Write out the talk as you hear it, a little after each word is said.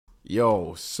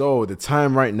Yo, so the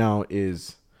time right now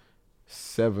is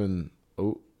 7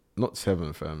 oh not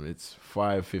 7 fam. It's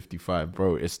 5:55,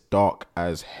 bro. It's dark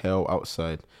as hell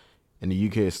outside. In the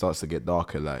UK it starts to get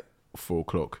darker like 4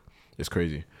 o'clock. It's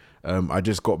crazy. I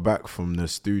just got back from the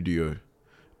studio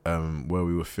where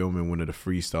we were filming one of the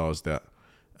freestyles that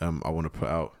I want to put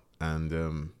out.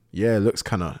 And yeah, it looks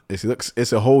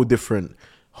it's a whole different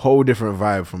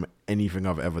vibe from anything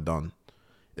I've ever done.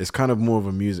 It's kind of more of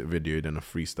a music video than a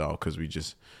freestyle because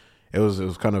it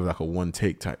was kind of like a one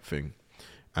take type thing.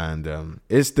 And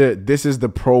this is the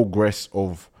progress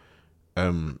of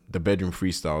the bedroom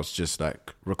freestyles, just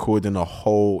like recording a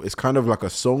whole, it's kind of like a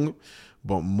song,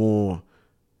 but more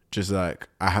just like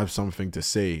I have something to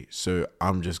say, so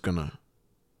I'm just gonna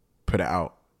put it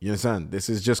out. You understand? This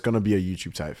is just gonna be a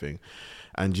YouTube type thing.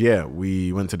 And yeah,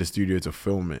 we went to the studio to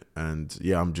film it, and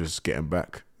yeah, I'm just getting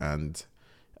back, and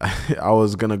I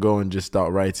was gonna go and just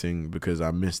start writing because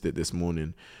I missed it this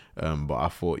morning. But I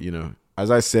thought, as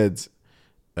I said,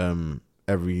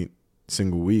 every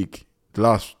single week, the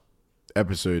last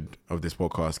episode of this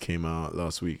podcast came out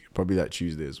last week, probably that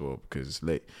Tuesday as well because it's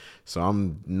late. So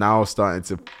I'm now starting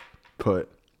to put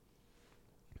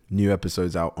new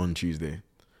episodes out on Tuesday.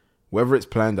 Whether it's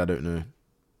planned, I don't know.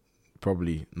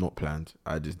 Probably not planned.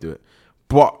 I just do it.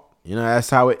 But,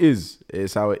 that's how it is.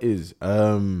 It's how it is.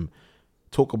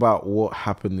 Talk about what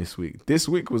happened this week. This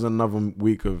week was another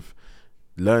week of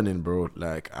learning, bro.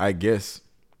 Like, I guess,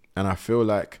 and I feel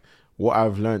like what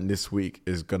I've learned this week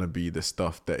is going to be the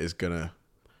stuff that is going to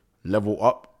level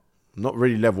up. Not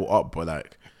really level up, but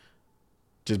like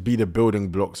just be the building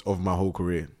blocks of my whole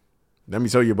career. Let me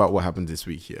tell you about what happened this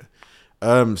week here.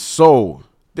 So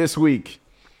this week,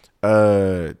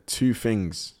 two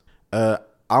things.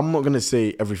 I'm not going to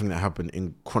say everything that happened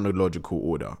in chronological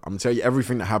order. I'm going to tell you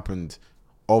everything that happened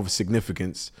of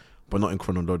significance, but not in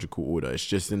chronological order. It's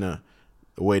just in a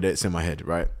way that it's in my head,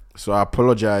 right? So I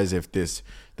apologize if this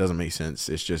doesn't make sense.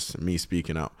 It's just me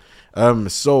speaking out.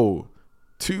 So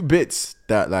two bits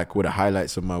that like were the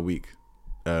highlights of my week.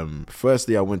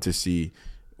 Firstly, I went to see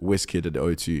Wizkid at the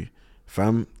O2.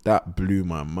 Fam, that blew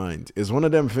my mind. It's one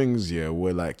of them things, yeah,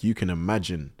 where like you can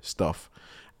imagine stuff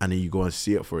and then you go and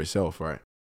see it for yourself, right?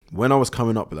 When I was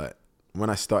coming up, like when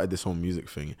I started this whole music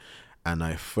thing and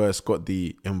I first got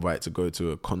the invite to go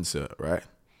to a concert, right?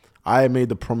 I made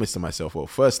the promise to myself, well,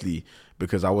 firstly,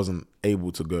 because I wasn't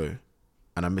able to go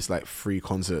and I missed like 3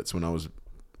 concerts when I was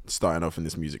starting off in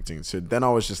this music thing. So then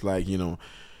I was just like,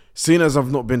 seeing as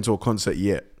I've not been to a concert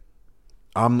yet,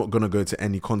 I'm not going to go to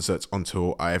any concerts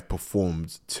until I have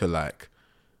performed to like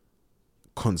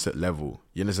concert level.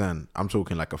 You understand? I'm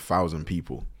talking like 1,000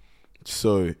 people.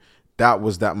 So that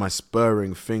was my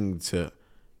spurring thing to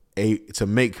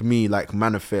make me like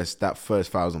manifest that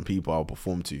first 1,000 people I'll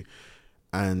perform to.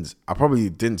 And I probably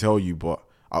didn't tell you, but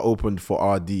I opened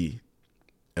for RD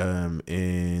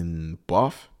in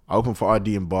Bath. I opened for RD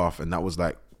in Bath, and that was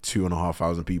like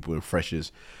 2,500 people in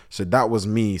Freshers. So that was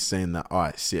me saying that, all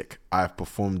right, sick. I've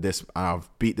performed this. I've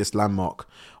beat this landmark.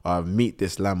 I've meet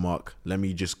this landmark. Let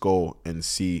me just go and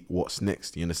see what's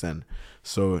next. You understand?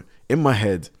 So in my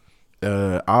head,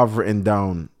 I've written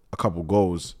down a couple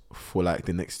goals for like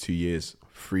the next 2 years,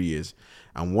 3 years.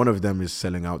 And one of them is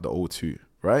selling out the O2,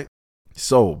 right?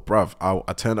 So, bruv,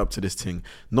 I turn up to this thing,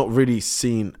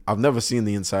 I've never seen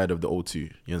the inside of the O2,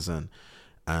 you understand?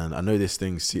 And I know this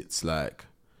thing sits like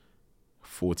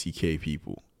 40k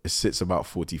people. It sits about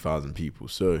 40,000 people.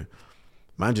 So,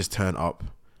 man, just turn up.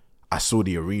 I saw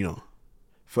the arena.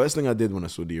 First thing I did when I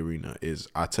saw the arena is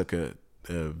I took a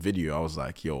video. I was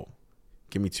like, yo,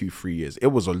 give me 2-3 years. It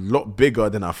was a lot bigger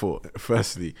than I thought,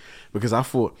 firstly, because I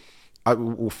thought, I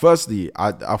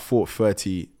thought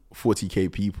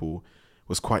 40k people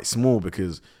was quite small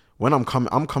because when I'm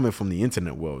coming from the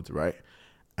internet world, right?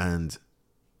 And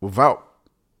without,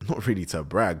 not really to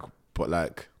brag, but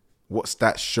like what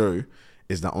stats show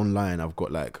is that online I've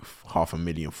got like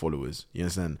 500,000 followers. You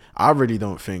understand? I really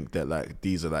don't think that like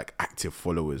these are like active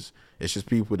followers. It's just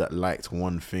people that liked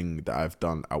one thing that I've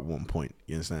done at one point.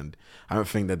 You understand? I don't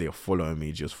think that they're following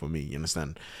me just for me. You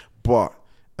understand? But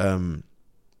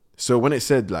so when it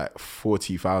said like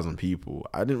 40,000 people,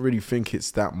 I didn't really think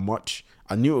it's that much.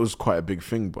 I knew it was quite a big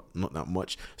thing, but not that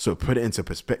much. So put it into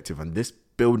perspective, and this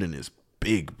building is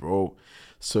big, bro.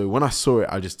 So when I saw it,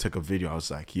 I just took a video. I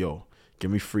was like, yo, give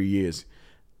me 3 years.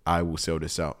 I will sell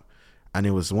this out. And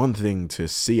it was one thing to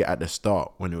see it at the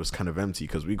start when it was kind of empty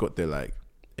because we got there like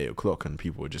 8 o'clock and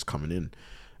people were just coming in.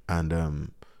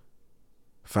 And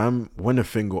fam, when the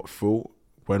thing got full,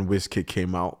 when Wizkid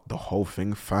came out, the whole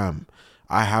thing, fam,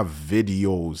 I have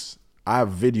videos I have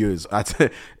videos.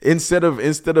 Instead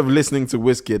of listening to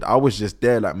Wizkid, I was just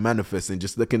there like manifesting,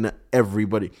 just looking at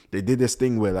everybody. They did this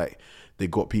thing where like they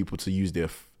got people to use their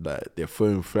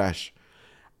phone flash,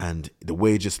 and the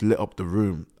way it just lit up the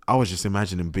room. I was just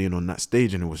imagining being on that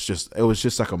stage, and it was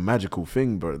just like a magical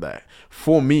thing, bro. That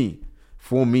for me,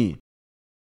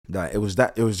 that it was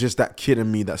just that kid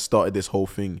in me that started this whole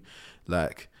thing,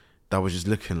 like that was just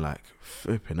looking like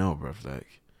flipping out, bro.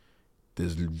 Like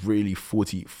there's really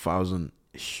 40,000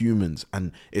 humans,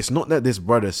 and it's not that this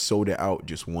brother sold it out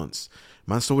just once.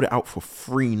 Man sold it out for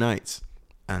 3 nights,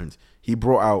 and he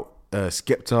brought out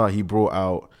Skepta, he brought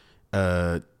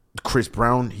out Chris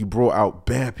Brown, he brought out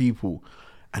bare people,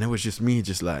 and it was just me,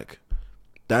 just like,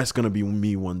 that's gonna be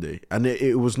me one day. And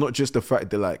it was not just the fact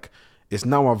that like it's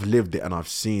now I've lived it and I've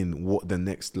seen what the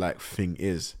next like thing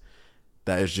is,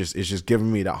 that it's just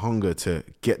giving me that hunger to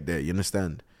get there, you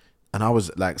understand? And I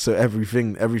was like, so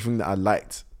everything that I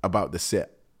liked about the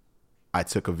set, I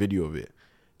took a video of it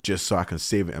just so I can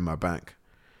save it in my bank.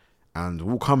 And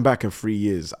we'll come back in 3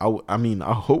 years.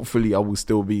 Hopefully I will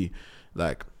still be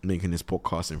like making this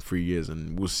podcast in 3 years,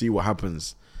 and we'll see what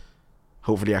happens.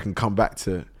 Hopefully I can come back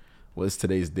to, what is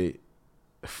today's date?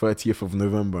 30th of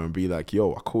November, and be like,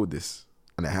 yo, I called this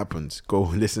and it happened. Go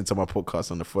listen to my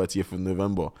podcast on the 30th of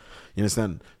November. You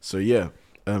understand? So yeah,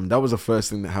 that was the first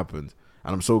thing that happened.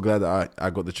 And I'm so glad that I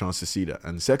got the chance to see that.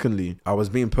 And secondly, I was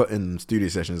being put in studio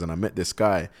sessions, and I met this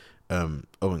guy,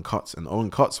 Owen Cutts. And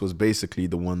Owen Cutts was basically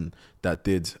the one that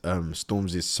did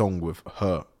Stormzy's song with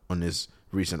her on his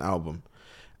recent album.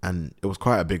 And it was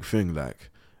quite a big thing.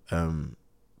 Like,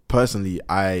 personally,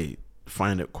 I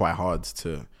find it quite hard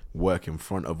to work in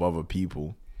front of other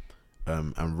people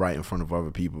and write in front of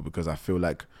other people, because I feel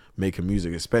like making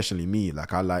music, especially me,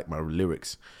 like I like my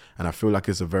lyrics, and I feel like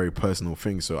it's a very personal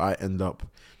thing. So I end up,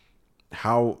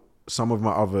 how some of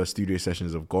my other studio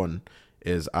sessions have gone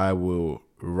is I will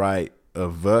write a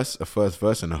first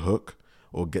verse and a hook,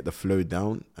 or get the flow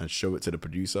down and show it to the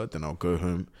producer. Then I'll go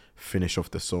home, finish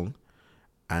off the song,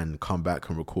 and come back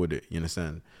and record it. You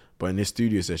understand? But in this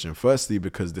studio session, firstly,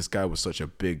 because this guy was such a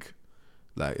big,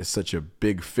 like, it's such a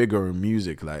big figure in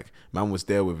music. Like, man was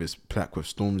there with his plaque with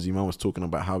Stormzy. Man was talking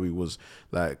about how he was,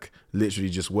 like, literally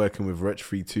just working with Wretch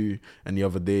 3-2. And the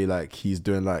other day, like, he's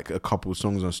doing, like, a couple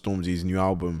songs on Stormzy's new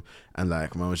album. And,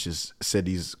 like, man was just said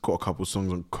he's got a couple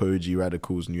songs on Koji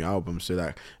Radical's new album. So,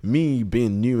 like, me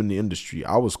being new in the industry,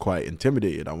 I was quite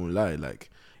intimidated. I won't lie. Like,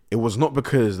 it was not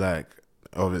because, like,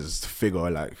 of his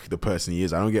figure, like, the person he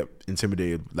is. I don't get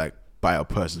intimidated, like, by a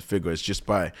person's figure. It's just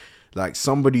by, like,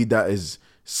 somebody that is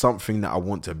something that I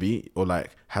want to be, or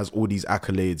like has all these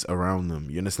accolades around them.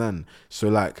 You understand? So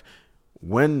like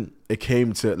when it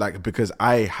came to, like, because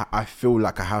I feel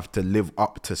like I have to live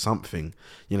up to something.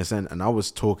 You understand? And I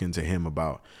was talking to him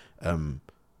about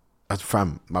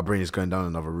fam, my brain is going down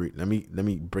another route. Let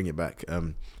me bring it back.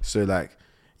 So like,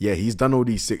 yeah, he's done all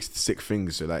these sick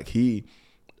things. So like he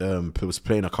was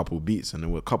playing a couple beats, and there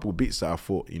were a couple beats that I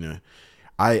thought, you know,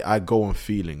 I go on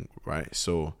feeling, right?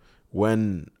 So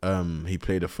when he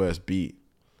played the first beat,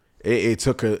 it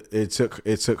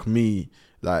took me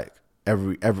like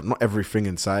every not everything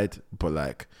inside, but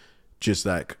like just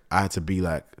like I had to be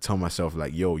like, tell myself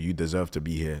like, yo, you deserve to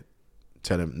be here.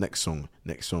 Tell him next song.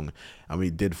 And we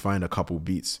did find a couple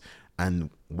beats, and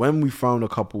when we found a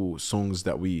couple songs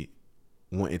that we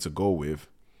wanted to go with,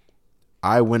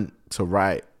 I went to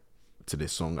write to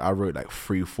this song. I wrote like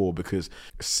 3-4, because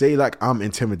say like I'm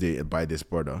intimidated by this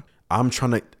brother. I'm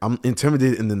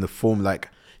intimidated in the form like,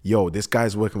 yo, this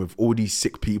guy's working with all these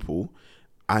sick people.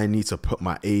 I need to put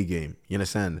my A game. You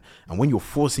understand? And when you're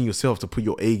forcing yourself to put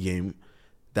your A game,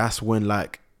 that's when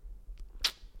like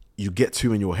you get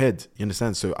too in your head. You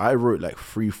understand? So I wrote like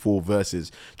 3-4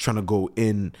 verses trying to go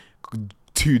in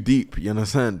too deep. You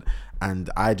understand? And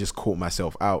I just caught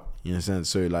myself out. You understand?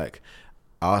 So like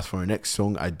I asked for a next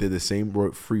song. I did the same,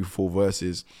 wrote 3-4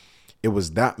 verses. It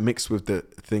was that mixed with the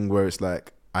thing where it's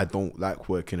like, I don't like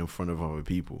working in front of other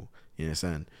people. You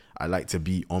understand? I like to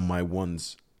be on my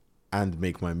ones and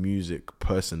make my music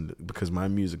personal, because my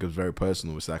music is very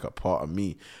personal. It's like a part of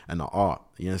me and the art.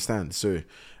 You understand? So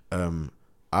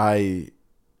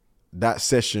that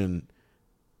session,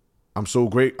 I'm so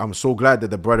glad that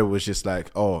the brother was just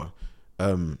like, oh,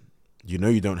 you know,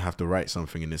 you don't have to write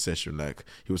something in this session. Like,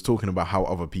 he was talking about how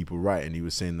other people write, and he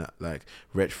was saying that like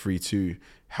Wretch 3-2,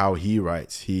 how he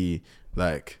writes, he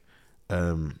like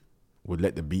would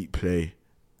let the beat play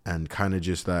and kind of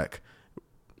just like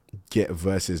get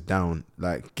verses down,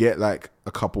 like get like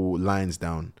a couple lines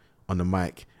down on the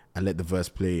mic and let the verse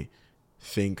play,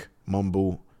 think,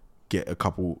 mumble, get a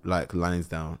couple like lines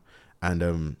down.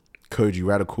 And Koji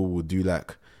Radical will do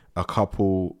like a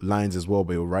couple lines as well,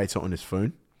 but he'll write it on his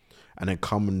phone and then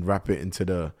come and rap it into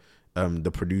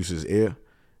the producer's ear,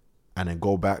 and then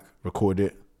go back, record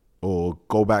it, or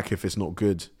go back if it's not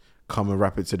good, come and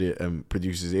rap it to the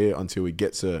producer's ear until he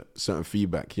gets a certain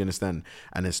feedback. You understand?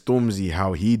 And then Stormzy,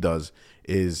 how he does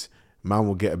is, man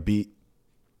will get a beat,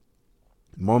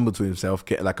 mumble to himself,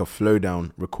 get like a flow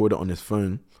down, record it on his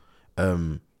phone,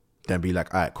 then be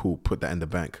like, all right, cool, put that in the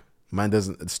bank. Man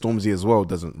doesn't, Stormzy as well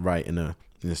doesn't write in a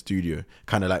studio,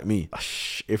 kind of like me.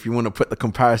 If you want to put the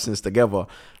comparisons together,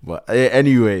 but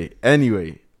anyway,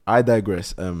 I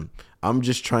digress. I'm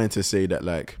just trying to say that,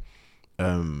 like,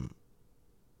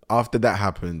 after that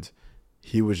happened,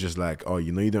 he was just like, oh,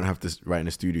 you don't have to write in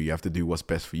the studio. You have to do what's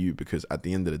best for you, because at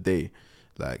the end of the day,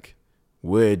 like,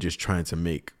 we're just trying to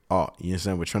make art. You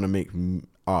understand? We're trying to make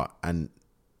art, and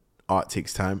art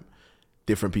takes time.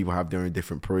 Different people have their own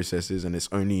different processes, and it's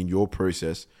only in your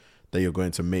process that you're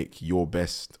going to make your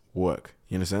best work.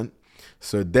 You understand?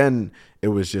 So then it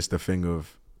was just a thing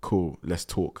of, cool, let's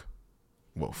talk.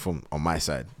 Well, from on my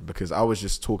side, because I was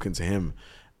just talking to him,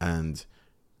 and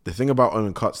the thing about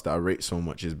Owen Cuts that I rate so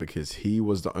much is because he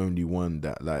was the only one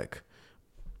that, like,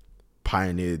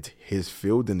 pioneered his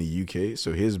field in the UK.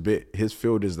 So his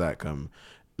field is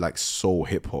like soul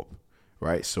hip hop,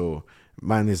 right? So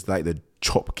man is like the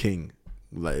chop king.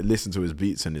 Like, listen to his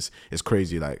beats, and it's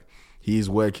crazy. Like, he's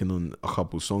working on a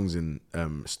couple songs in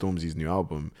Stormzy's new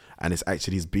album, and it's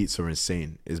actually, his beats are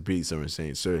insane.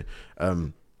 So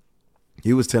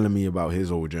he was telling me about his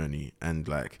whole journey, and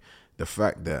like the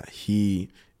fact that he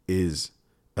is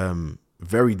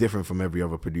very different from every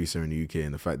other producer in the UK,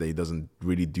 and the fact that he doesn't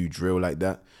really do drill like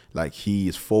that. Like, he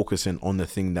is focusing on the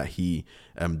thing that he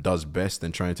does best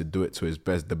and trying to do it to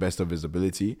the best of his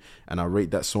ability. And I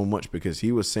rate that so much, because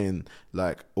he was saying,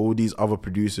 like, all these other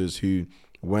producers who,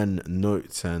 when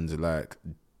Notes and like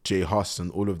J Hus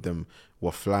and all of them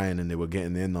were flying and they were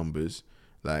getting their numbers,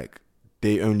 like,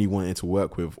 they only wanted to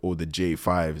work with all the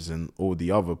J5s and all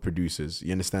the other producers,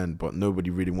 you understand? But nobody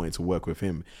really wanted to work with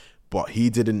him. But he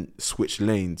didn't switch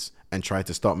lanes and try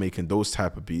to start making those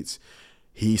type of beats.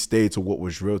 He stayed to what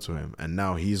was real to him. And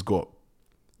now he's got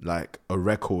like a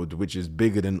record which is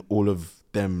bigger than all of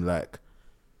them, like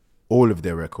all of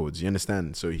their records, you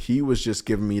understand? So he was just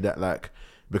giving me that, like,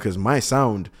 because my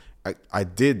sound, I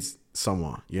did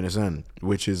Summer, you understand?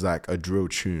 Which is like a drill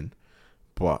tune,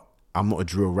 but I'm not a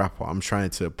drill rapper. I'm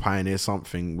trying to pioneer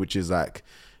something which is like,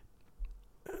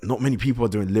 not many people are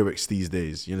doing lyrics these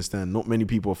days, you understand? Not many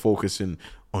people are focusing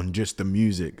on just the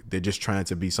music. They're just trying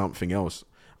to be something else.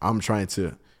 I'm trying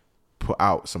to put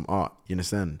out some art, you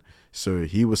understand? So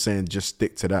he was saying, just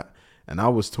stick to that. And I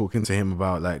was talking to him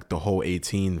about like the whole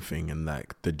 18 thing and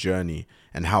like the journey,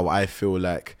 and how I feel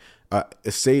like,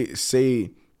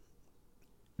 say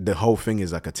the whole thing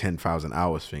is like a 10,000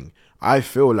 hours thing. I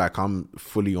feel like I'm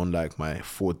fully on like my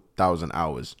 4,000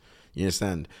 hours. You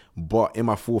understand? But in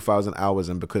my 4,000 hours,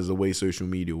 and because of the way social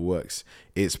media works,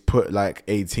 it's put like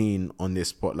 18 on this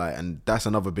spotlight. And that's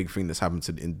another big thing that's happened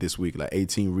in this week. Like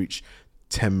 18 reached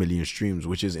 10 million streams,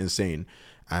 which is insane.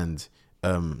 And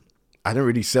I didn't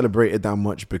really celebrate it that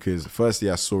much, because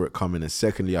firstly, I saw it coming, and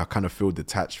secondly, I kind of feel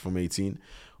detached from 18.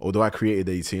 Although I created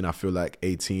 18, I feel like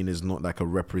 18 is not like a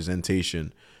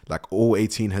representation. Like, all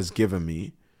 18 has given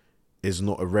me is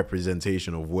not a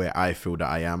representation of where I feel that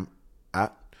I am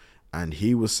at. And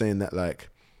he was saying that like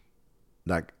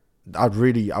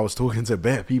I was talking to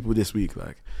bare people this week.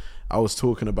 Like, I was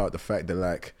talking about the fact that,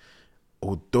 like,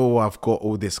 although I've got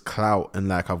all this clout and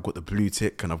like I've got the blue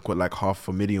tick and I've got like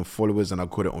 500,000 followers and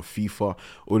I've got it on FIFA,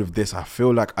 all of this, I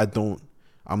feel like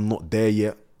I'm not there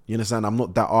yet. You understand? I'm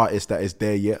not that artist that is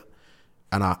there yet.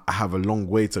 And I have a long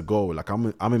way to go. Like,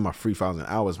 I'm in my 3,000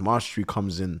 hours. Mastery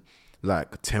comes in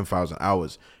like 10,000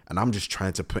 hours. And I'm just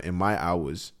trying to put in my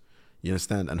hours, you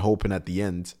understand? And hoping at the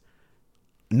end,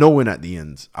 knowing at the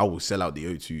end, I will sell out the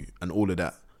O2 and all of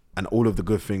that. And all of the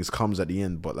good things comes at the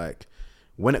end. But like,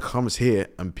 when it comes here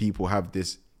and people have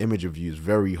this image of you, it's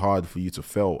very hard for you to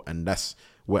fail. And that's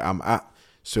where I'm at.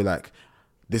 So like,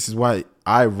 this is why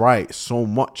I write so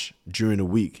much during the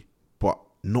week, but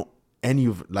not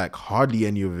hardly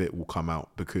any of it will come out,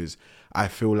 because I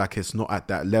feel like it's not at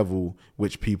that level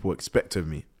which people expect of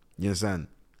me. You understand?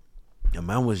 A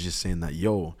man was just saying that,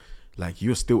 yo, like,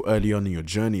 you're still early on in your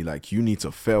journey. Like, you need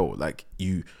to fail. Like,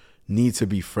 you need to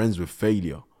be friends with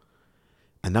failure.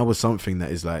 And that was something that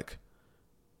is like,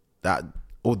 that,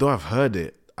 although I've heard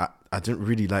it, I didn't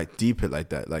really like deep it like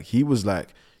that. Like, he was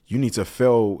like, you need to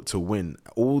fail to win.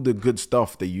 All the good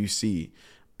stuff that you see,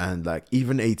 and like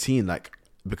even 18, like,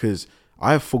 because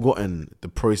I've forgotten the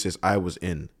process I was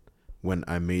in when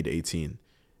I made 18.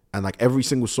 And like every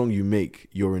single song you make,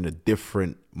 you're in a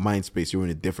different mind space. You're in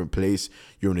a different place.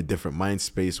 You're in a different mind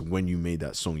space when you made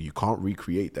that song. You can't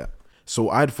recreate that. So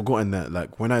I'd forgotten that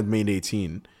like when I'd made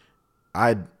 18,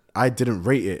 I didn't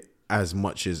rate it as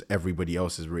much as everybody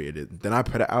else has rated it. Then I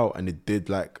put it out and it did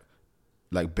like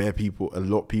bare people, a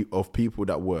lot of people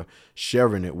that were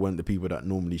sharing it weren't the people that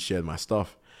normally shared my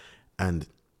stuff. And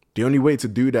the only way to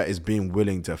do that is being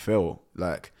willing to fail.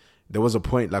 Like there was a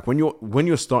point, like when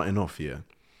you're starting off here,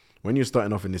 when you're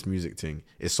starting off in this music thing,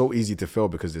 it's so easy to fail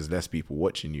because there's less people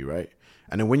watching you, right?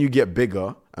 And then when you get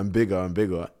bigger and bigger and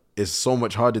bigger, it's so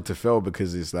much harder to fail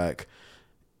because it's like,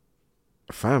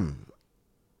 fam,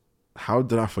 how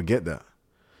did I forget that?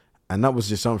 And that was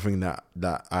just something that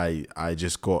I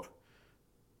just got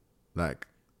like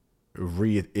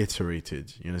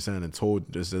reiterated, you understand, and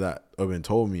told just that Owen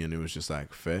told me, and it was just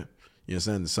like fair, you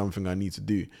understand, it's something I need to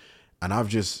do. And I've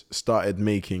just started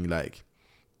making like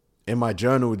in my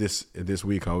journal this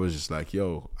week, I was just like,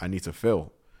 yo, I need to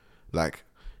fail. Like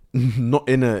not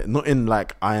in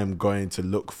like I am going to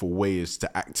look for ways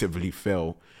to actively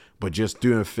fail, but just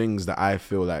doing things that I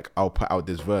feel like I'll put out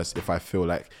this verse if I feel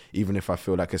like, even if I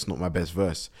feel like it's not my best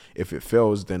verse. If it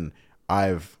fails, then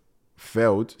I've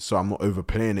failed, so I'm not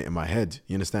overplaying it in my head.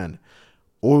 You understand?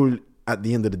 All at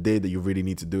the end of the day that you really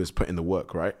need to do is put in the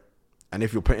work, right? And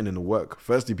if you're putting in the work,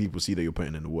 firstly, people see that you're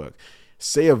putting in the work.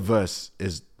 Say a verse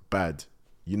is bad.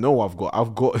 You know, I've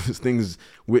got things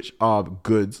which are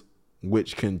good,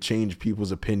 which can change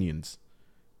people's opinions.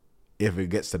 If it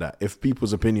gets to that, if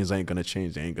people's opinions ain't gonna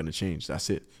change, they ain't gonna change. That's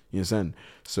it. You understand?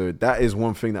 So that is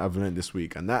one thing that I've learned this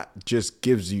week, and that just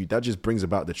brings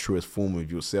about the truest form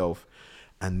of yourself,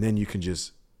 and then you can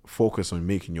just focus on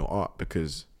making your art.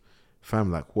 Because,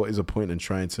 fam, like, what is the point in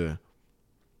trying to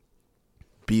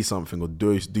be something or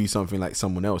do something like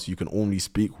someone else? You can only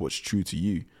speak what's true to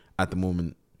you at the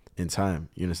moment in time.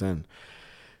 You understand?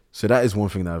 So that is one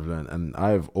thing that I've learned, and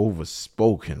I've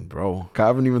overspoken, bro. I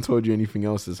haven't even told you anything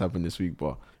else that's happened this week,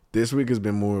 but this week has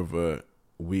been more of a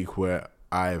week where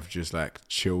I've just like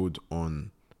chilled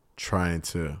on trying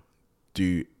to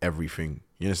do everything.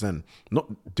 You understand?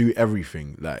 Not do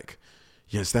everything. Like,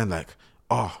 you understand? Like,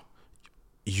 oh,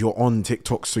 you're on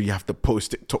TikTok, so you have to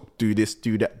post TikTok, do this,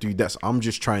 do that, do that. So I'm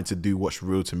just trying to do what's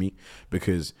real to me,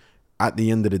 because at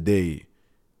the end of the day,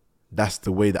 that's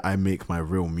the way that I make my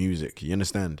real music. You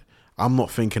understand? I'm not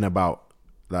thinking about,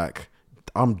 like,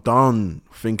 I'm done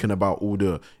thinking about all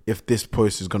the, if this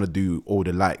post is going to do all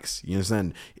the likes. You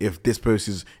understand? If this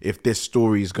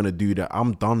story is going to do that.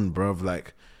 I'm done, bruv.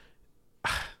 Like,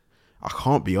 I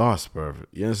can't be arsed, bruv.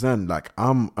 You understand? Like,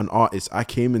 I'm an artist. I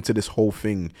came into this whole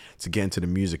thing to get into the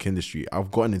music industry.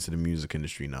 I've gotten into the music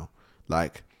industry now.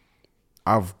 Like,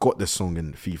 I've got the song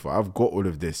in FIFA. I've got all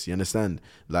of this. You understand?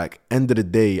 Like, end of the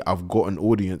day, I've got an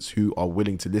audience who are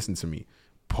willing to listen to me.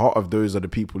 Part of those are the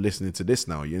people listening to this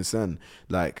now. You understand?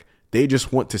 Like, they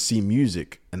just want to see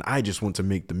music, and I just want to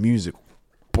make the music,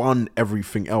 bun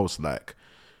everything else. Like,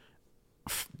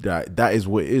 that is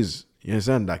what it is. You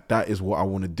understand? Like, that is what I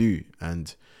want to do.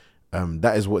 And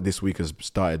that is what this week has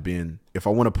started being. If I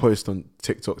want to post on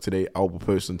TikTok today, I will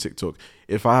post on TikTok.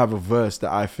 If I have a verse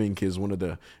that I think is one of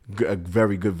a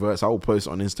very good verse, I will post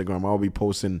on Instagram. I'll be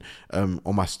posting on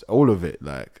my all of it.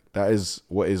 Like, that is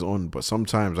what is on. But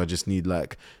sometimes I just need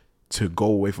like to go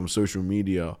away from social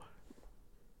media,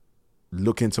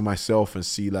 look into myself and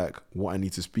see like what I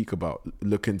need to speak about.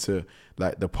 Look into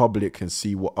like the public and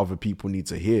see what other people need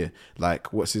to hear.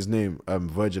 Like, what's his name?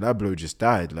 Virgil Abloh just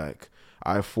died. Like,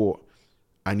 I thought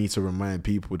I need to remind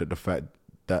people that the fact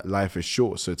that life is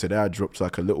short. So today I dropped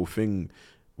like a little thing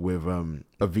with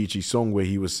Avicii song where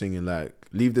he was singing like,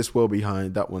 leave this world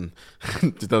behind. That one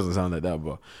it doesn't sound like that,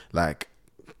 but like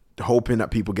hoping that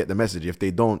people get the message. If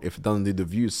they don't, if it doesn't do the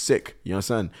views, sick. You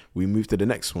understand? We move to the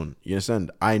next one. You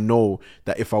understand? I know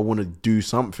that if I want to do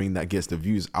something that gets the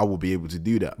views, I will be able to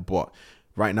do that. But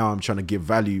right now I'm trying to give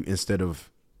value instead of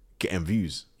getting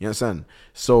views. You understand?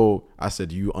 So I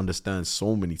said, you understand,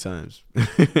 so many times.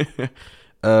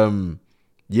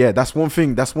 Yeah, that's one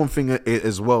thing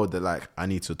as well that like I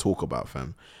need to talk about,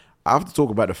 fam. I have to talk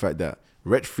about the fact that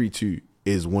Wretch32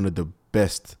 is one of the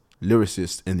best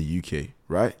lyricists in the UK,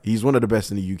 right? He's one of the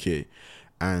best in the UK.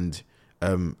 And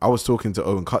I was talking to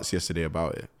Owen Cuts yesterday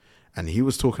about it, and he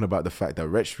was talking about the fact that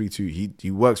Wretch32,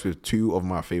 he works with two of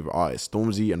my favorite artists,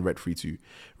 Stormzy and Wretch32.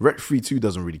 Wretch32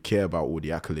 doesn't really care about all the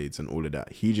accolades and all of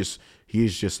that.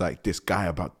 He's just like this guy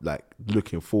about like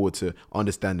looking forward to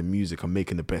understanding music and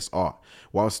making the best art.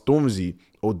 While Stormzy,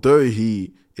 although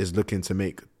he is looking to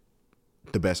make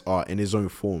the best art in his own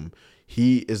form,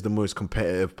 he is the most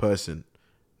competitive person.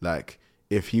 Like,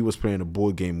 if he was playing a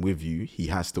board game with you, he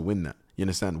has to win that. You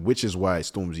understand? Which is why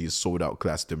Stormzy has sold out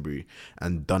Glastonbury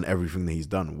and done everything that he's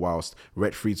done. Whilst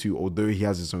Ret 32, although he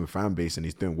has his own fan base and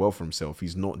he's doing well for himself,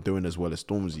 he's not doing as well as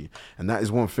Stormzy. And that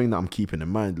is one thing that I'm keeping in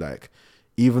mind. Like,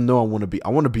 even though I want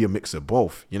to be a mix of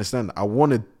both. You understand? I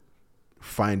want to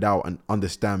find out and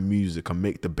understand music and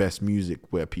make the best music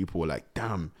where people are like,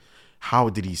 damn, how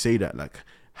did he say that? Like,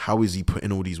 how is he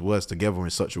putting all these words together in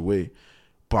such a way?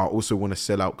 But I also want to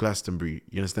sell out Glastonbury,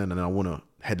 you understand? And I want to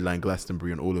headline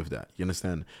Glastonbury and all of that, you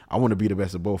understand? I want to be the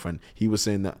best of both. And he was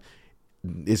saying that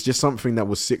it's just something that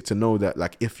was sick to know that,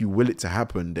 like, if you will it to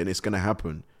happen, then it's going to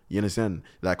happen. You understand?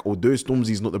 Like, although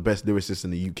Stormzy's not the best lyricist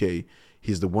in the UK,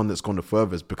 he's the one that's gone the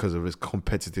furthest because of his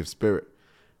competitive spirit.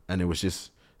 And it was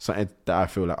just something that I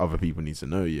feel like other people need to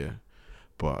know, yeah.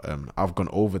 But I've gone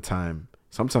overtime.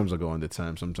 Sometimes I go under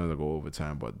time, sometimes I go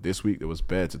overtime. But this week there was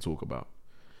bare to talk about.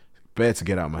 Bare to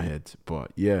get out of my head.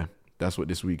 But yeah, that's what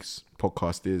this week's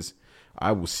podcast is.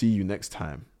 I will see you next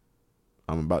time.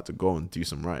 I'm about to go and do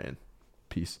some writing.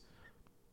 Peace.